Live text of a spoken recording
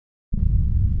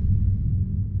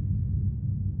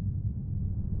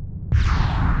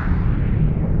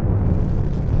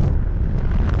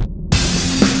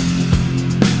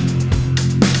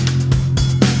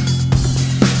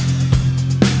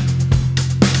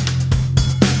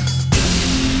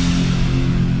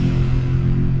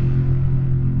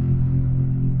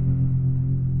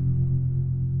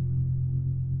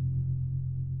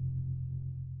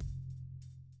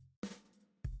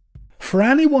For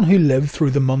anyone who lived through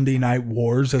the Monday Night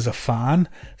Wars as a fan,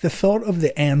 the thought of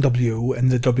the nWo in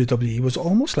the WWE was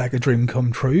almost like a dream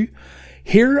come true.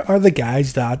 Here are the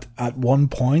guys that, at one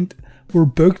point, were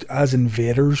booked as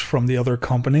invaders from the other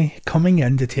company, coming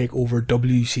in to take over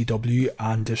WCW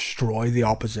and destroy the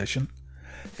opposition.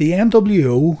 The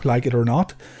nWo, like it or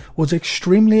not, was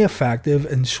extremely effective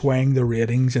in swaying the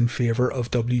ratings in favour of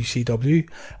WCW,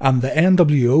 and the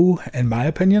nWo, in my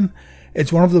opinion,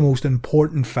 is one of the most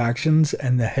important factions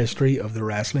in the history of the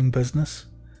wrestling business.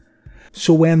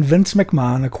 So when Vince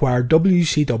McMahon acquired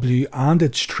WCW and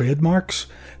its trademarks,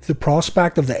 the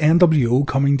prospect of the nWo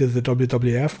coming to the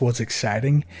WWF was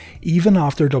exciting, even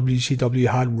after WCW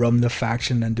had run the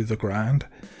faction into the ground.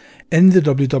 In the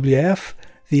WWF,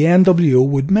 the nWo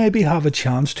would maybe have a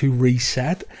chance to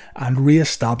reset and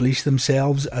re-establish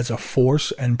themselves as a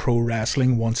force in pro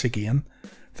wrestling once again.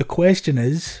 The question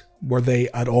is, were they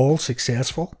at all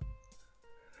successful?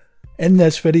 In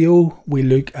this video, we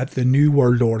look at the New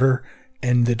World Order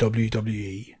in the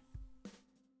WWE.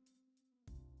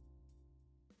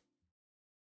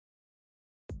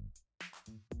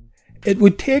 It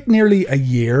would take nearly a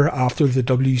year after the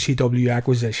WCW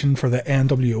acquisition for the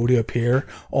nWo to appear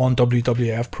on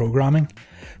WWF programming.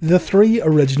 The three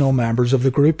original members of the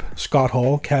group, Scott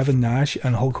Hall, Kevin Nash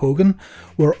and Hulk Hogan,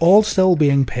 were all still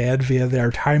being paid via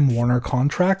their Time Warner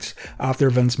contracts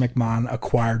after Vince McMahon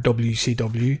acquired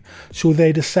WCW, so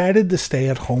they decided to stay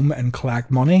at home and collect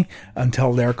money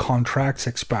until their contracts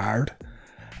expired.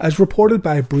 As reported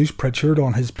by Bruce Pritchard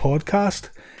on his podcast,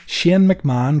 Shane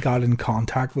McMahon got in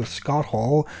contact with Scott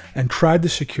Hall and tried to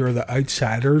secure the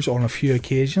Outsiders on a few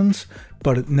occasions,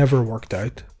 but it never worked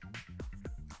out.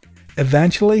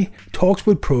 Eventually, talks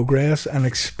would progress and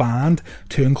expand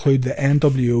to include the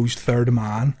nWo's third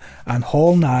man, and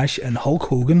Hall, Nash and Hulk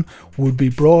Hogan would be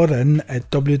brought in at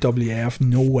WWF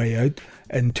No Way Out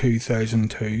in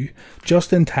 2002,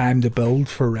 just in time to build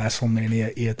for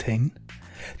WrestleMania 18.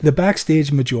 The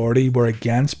backstage majority were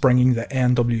against bringing the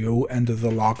nWo into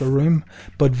the locker room,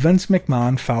 but Vince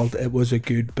McMahon felt it was a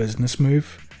good business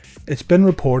move. It's been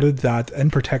reported that,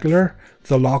 in particular,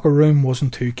 the locker room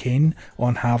wasn't too keen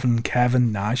on having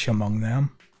Kevin Nash among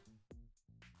them.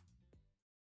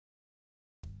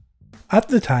 At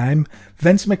the time,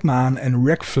 Vince McMahon and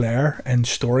Ric Flair in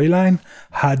storyline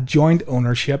had joint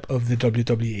ownership of the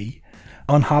WWE.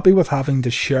 Unhappy with having to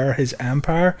share his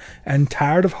empire and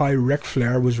tired of how Ric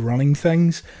Flair was running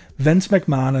things, Vince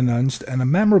McMahon announced in a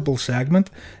memorable segment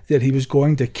that he was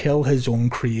going to kill his own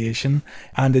creation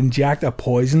and inject a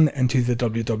poison into the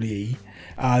WWE,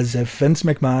 as if Vince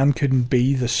McMahon couldn't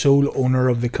be the sole owner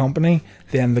of the company,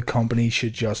 then the company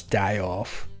should just die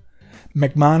off.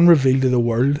 McMahon revealed to the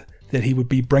world that he would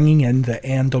be bringing in the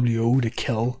nWo to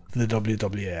kill the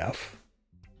WWF.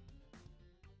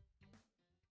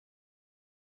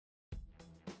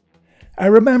 I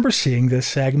remember seeing this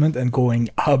segment and going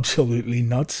absolutely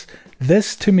nuts.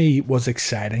 This to me was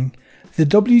exciting. The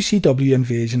WCW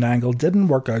invasion angle didn't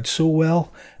work out so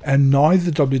well, and now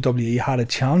the WWE had a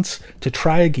chance to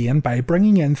try again by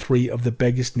bringing in three of the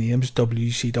biggest names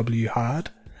WCW had.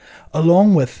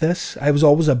 Along with this, I was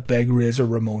always a big Razor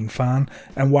Ramon fan,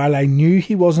 and while I knew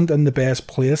he wasn't in the best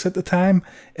place at the time,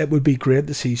 it would be great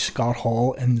to see Scott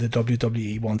Hall in the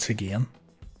WWE once again.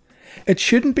 It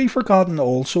shouldn't be forgotten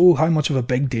also how much of a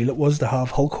big deal it was to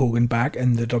have Hulk Hogan back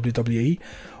in the WWE.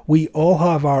 We all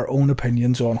have our own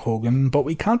opinions on Hogan, but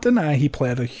we can't deny he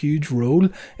played a huge role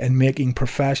in making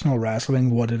professional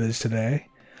wrestling what it is today.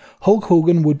 Hulk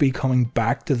Hogan would be coming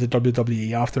back to the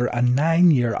WWE after a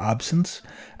 9-year absence.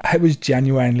 I was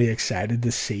genuinely excited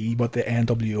to see what the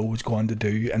nWo was going to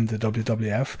do in the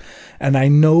WWF, and I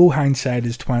know hindsight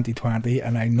is 2020,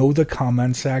 and I know the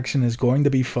comment section is going to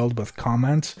be filled with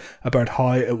comments about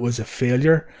how it was a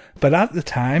failure, but at the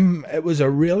time it was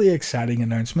a really exciting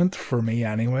announcement for me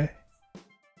anyway.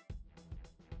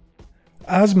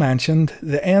 As mentioned,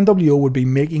 the nWo would be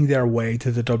making their way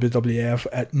to the WWF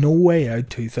at No Way Out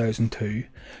 2002.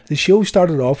 The show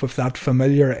started off with that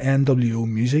familiar nWo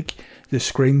music, the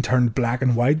screen turned black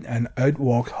and white, and out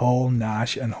walked Hall,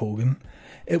 Nash and Hogan.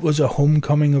 It was a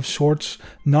homecoming of sorts,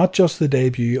 not just the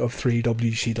debut of three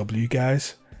WCW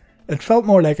guys. It felt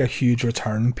more like a huge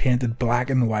return, painted black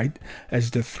and white,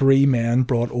 as the three men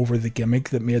brought over the gimmick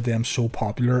that made them so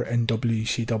popular in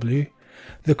WCW.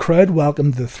 The crowd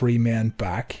welcomed the three men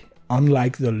back,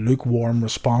 unlike the lukewarm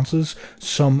responses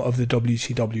some of the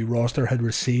WCW roster had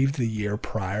received the year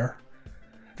prior.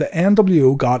 The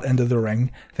nWo got into the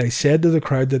ring. They said to the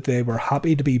crowd that they were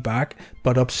happy to be back,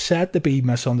 but upset to be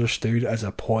misunderstood as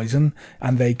a poison,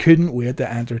 and they couldn't wait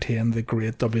to entertain the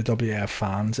great WWF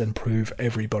fans and prove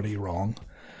everybody wrong.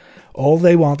 All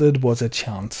they wanted was a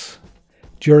chance.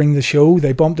 During the show,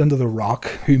 they bumped into The Rock,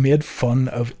 who made fun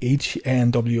of each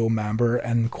nWo member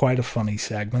in quite a funny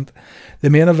segment. The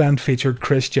main event featured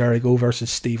Chris Jericho versus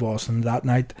Steve Austin that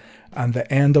night, and the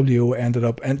nWo ended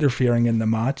up interfering in the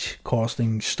match,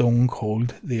 costing Stone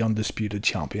Cold the Undisputed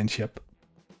Championship.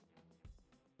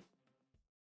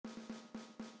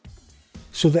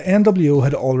 So the nWo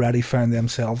had already found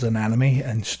themselves an enemy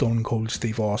in Stone Cold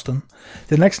Steve Austin.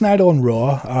 The next night on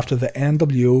Raw, after the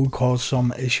nWo caused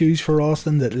some issues for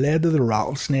Austin that led to the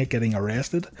Rattlesnake getting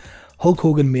arrested, Hulk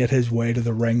Hogan made his way to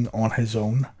the ring on his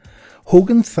own.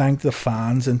 Hogan thanked the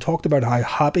fans and talked about how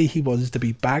happy he was to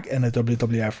be back in a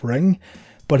WWF ring,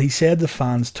 but he said the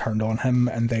fans turned on him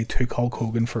and they took Hulk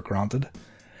Hogan for granted.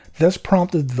 This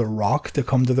prompted The Rock to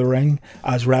come to the ring,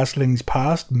 as wrestling's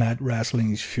past met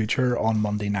wrestling's future on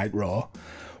Monday Night Raw.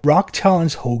 Rock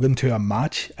challenged Hogan to a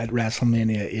match at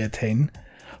WrestleMania 18.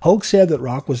 Hulk said that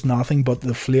Rock was nothing but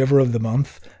the flavour of the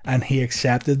month, and he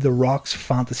accepted The Rock's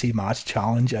fantasy match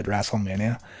challenge at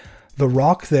WrestleMania. The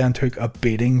Rock then took a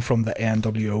beating from the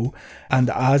nWo, and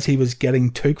as he was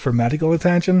getting took for medical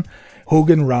attention,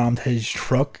 Hogan rammed his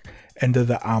truck into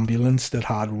the ambulance that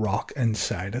had Rock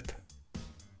inside it.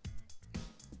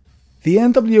 The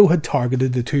nWo had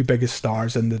targeted the two biggest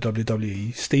stars in the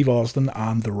WWE, Steve Austin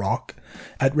and The Rock.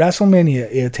 At WrestleMania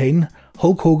 18,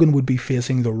 Hulk Hogan would be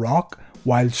facing The Rock,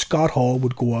 while Scott Hall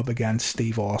would go up against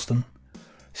Steve Austin.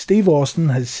 Steve Austin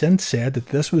has since said that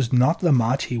this was not the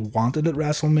match he wanted at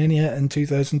WrestleMania in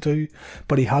 2002,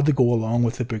 but he had to go along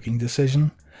with the booking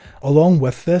decision. Along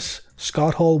with this,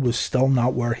 Scott Hall was still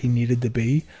not where he needed to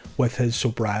be with his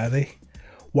sobriety.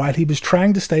 While he was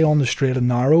trying to stay on the straight and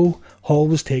narrow, Hall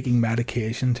was taking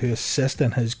medication to assist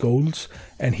in his goals,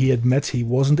 and he admits he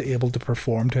wasn't able to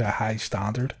perform to a high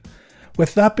standard.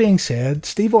 With that being said,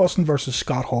 Steve Austin vs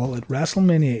Scott Hall at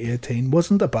WrestleMania 18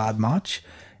 wasn't a bad match,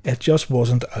 it just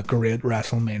wasn't a great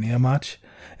WrestleMania match.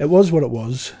 It was what it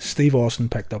was. Steve Austin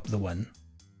picked up the win.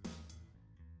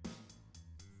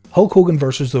 Hulk Hogan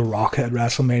vs The Rock at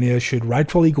WrestleMania should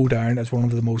rightfully go down as one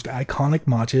of the most iconic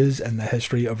matches in the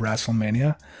history of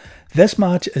WrestleMania. This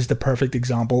match is the perfect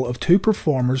example of two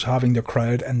performers having the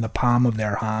crowd in the palm of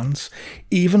their hands,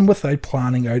 even without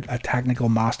planning out a technical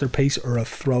masterpiece or a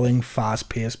thrilling,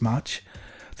 fast-paced match.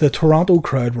 The Toronto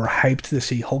crowd were hyped to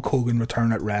see Hulk Hogan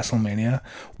return at WrestleMania,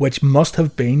 which must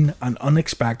have been an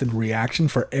unexpected reaction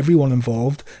for everyone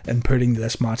involved in putting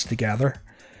this match together.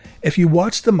 If you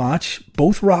watch the match,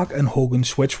 both Rock and Hogan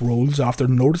switch roles after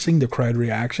noticing the crowd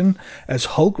reaction, as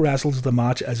Hulk wrestles the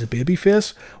match as a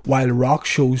babyface, while Rock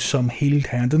shows some heel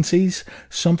tendencies,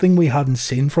 something we hadn't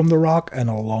seen from The Rock in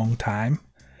a long time.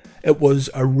 It was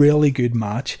a really good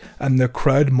match, and the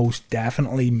crowd most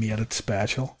definitely made it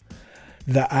special.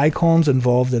 The icons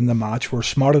involved in the match were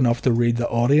smart enough to read the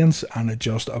audience and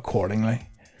adjust accordingly.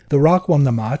 The Rock won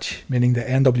the match, meaning the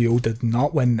nWo did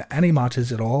not win any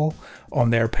matches at all on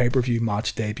their pay-per-view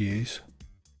match debuts.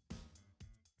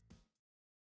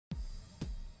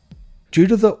 Due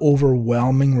to the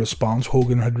overwhelming response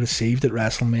Hogan had received at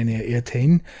WrestleMania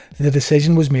 18, the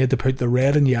decision was made to put the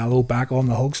red and yellow back on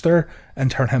the Hulkster and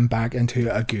turn him back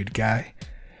into a good guy.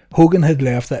 Hogan had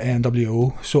left the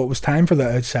nWo, so it was time for the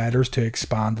Outsiders to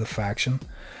expand the faction.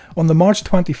 On the March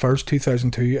 21st,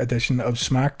 2002 edition of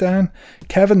SmackDown,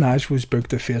 Kevin Nash was booked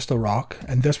to face The Rock,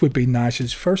 and this would be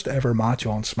Nash's first ever match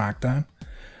on SmackDown.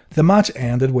 The match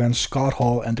ended when Scott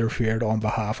Hall interfered on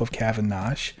behalf of Kevin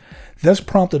Nash. This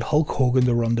prompted Hulk Hogan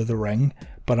to run to the ring,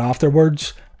 but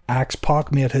afterwards,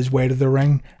 X-Pac made his way to the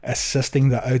ring, assisting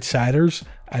the Outsiders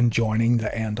and joining the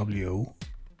nWo.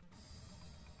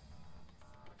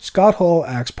 Scott Hall,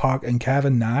 X-Pac and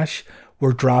Kevin Nash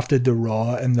were drafted to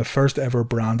Raw in the first ever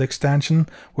brand extension,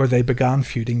 where they began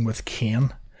feuding with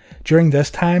Kane. During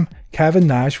this time, Kevin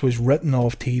Nash was written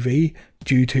off TV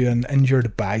due to an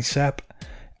injured bicep.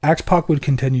 X-Pac would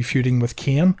continue feuding with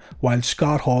Kane, while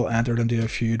Scott Hall entered into a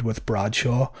feud with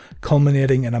Bradshaw,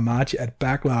 culminating in a match at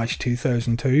Backlash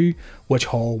 2002, which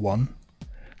Hall won.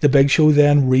 The Big Show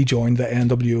then rejoined the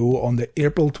nWo on the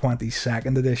April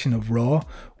 22nd edition of Raw,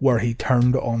 where he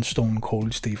turned on Stone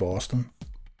Cold Steve Austin.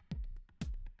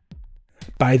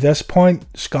 By this point,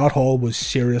 Scott Hall was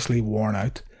seriously worn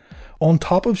out. On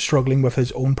top of struggling with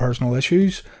his own personal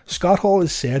issues, Scott Hall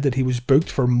has said that he was booked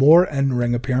for more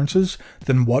in-ring appearances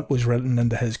than what was written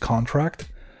into his contract.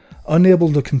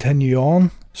 Unable to continue on,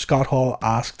 Scott Hall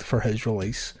asked for his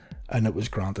release, and it was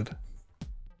granted.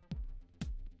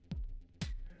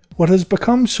 What has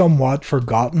become somewhat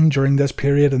forgotten during this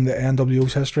period in the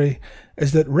nWo's history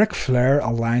is that Ric Flair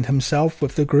aligned himself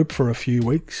with the group for a few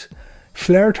weeks.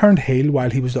 Flair turned heel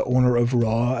while he was the owner of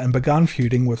Raw and began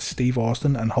feuding with Steve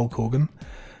Austin and Hulk Hogan.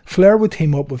 Flair would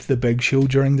team up with The Big Show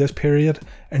during this period,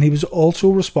 and he was also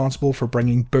responsible for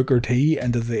bringing Booker T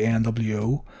into the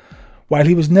nWo. While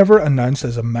he was never announced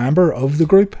as a member of the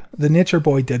group, the Nature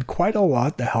Boy did quite a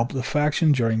lot to help the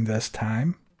faction during this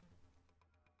time.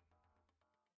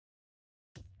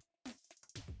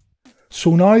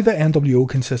 So now the nWo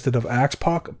consisted of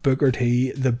X-Pac, Booker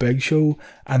T, The Big Show,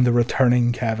 and the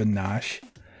returning Kevin Nash.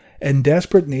 In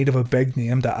desperate need of a big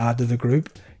name to add to the group,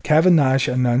 Kevin Nash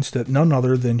announced that none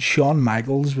other than Shawn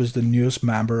Michaels was the newest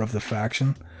member of the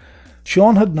faction.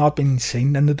 Shawn had not been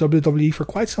seen in the WWE for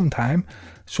quite some time,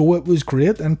 so it was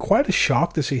great and quite a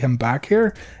shock to see him back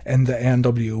here in the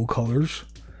nWo colours.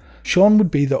 Shawn would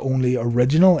be the only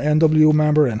original nWo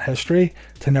member in history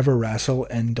to never wrestle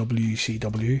in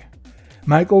WCW.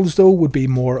 Michaels, though, would be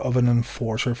more of an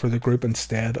enforcer for the group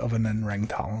instead of an in-ring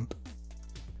talent.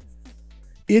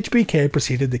 HBK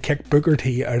proceeded to kick Booker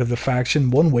T out of the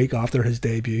faction 1 week after his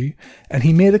debut, and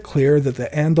he made it clear that the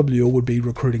nWo would be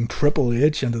recruiting Triple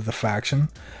H into the faction.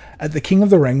 At the King of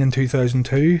the Ring in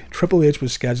 2002, Triple H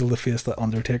was scheduled to face The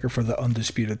Undertaker for the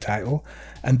Undisputed title,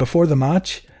 and before the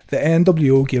match, the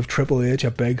nWo gave Triple H a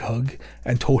big hug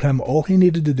and told him all he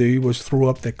needed to do was throw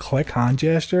up the click hand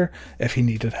gesture if he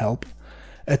needed help.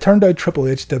 It turned out Triple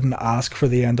H didn't ask for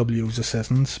the nWo's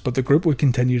assistance, but the group would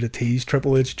continue to tease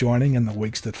Triple H joining in the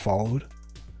weeks that followed.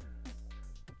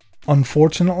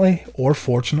 Unfortunately, or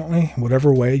fortunately,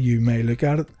 whatever way you may look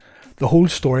at it, the whole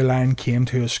storyline came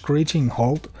to a screeching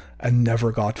halt and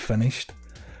never got finished.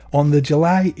 On the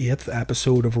July 8th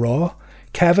episode of Raw,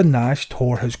 Kevin Nash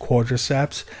tore his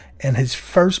quadriceps in his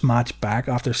first match back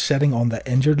after sitting on the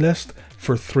injured list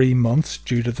for 3 months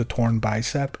due to the torn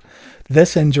bicep.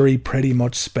 This injury pretty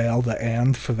much spelled the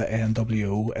end for the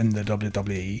nWo in the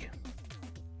WWE.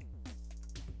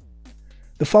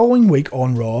 The following week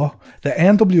on Raw, the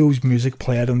nWo's music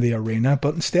played in the arena,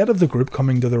 but instead of the group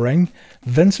coming to the ring,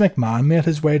 Vince McMahon made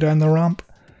his way down the ramp.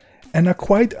 In a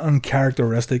quite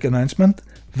uncharacteristic announcement,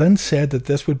 Vince said that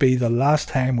this would be the last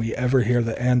time we ever hear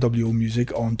the nWo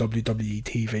music on WWE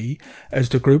TV, as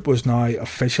the group was now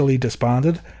officially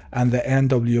disbanded and the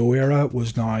nWo era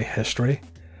was now history.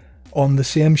 On the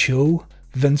same show,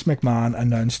 Vince McMahon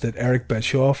announced that Eric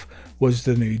Bischoff was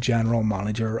the new general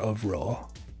manager of Raw.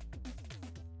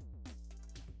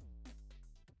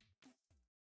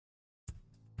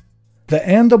 The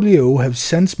nWo have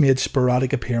since made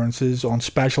sporadic appearances on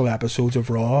special episodes of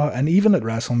Raw and even at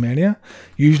WrestleMania,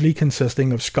 usually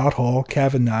consisting of Scott Hall,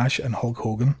 Kevin Nash and Hulk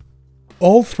Hogan.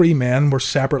 All 3 men were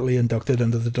separately inducted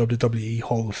into the WWE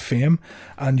Hall of Fame,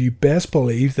 and you best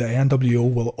believe the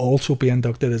nWo will also be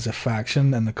inducted as a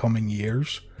faction in the coming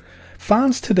years.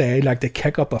 Fans today like to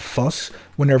kick up a fuss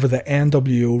whenever the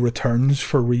nWo returns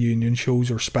for reunion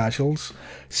shows or specials,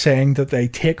 saying that they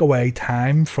take away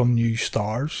time from new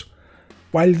stars.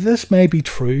 While this may be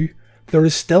true, there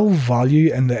is still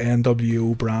value in the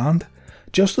nWo brand.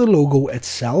 Just the logo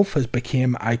itself has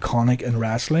become iconic in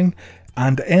wrestling,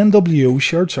 and nWo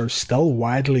shirts are still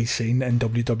widely seen in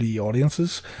WWE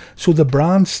audiences, so the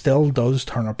brand still does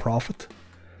turn a profit.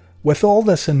 With all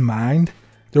this in mind,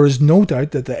 there is no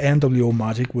doubt that the nWo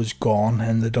magic was gone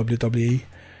in the WWE.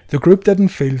 The group didn't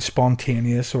feel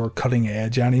spontaneous or cutting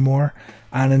edge anymore,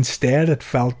 and instead it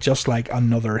felt just like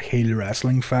another heel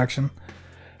wrestling faction.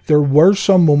 There were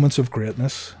some moments of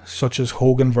greatness, such as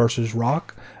Hogan vs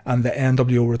Rock and the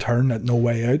nWo return at No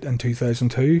Way Out in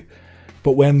 2002,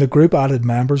 but when the group added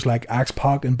members like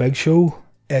X-Pac and Big Show,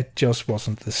 it just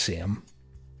wasn't the same.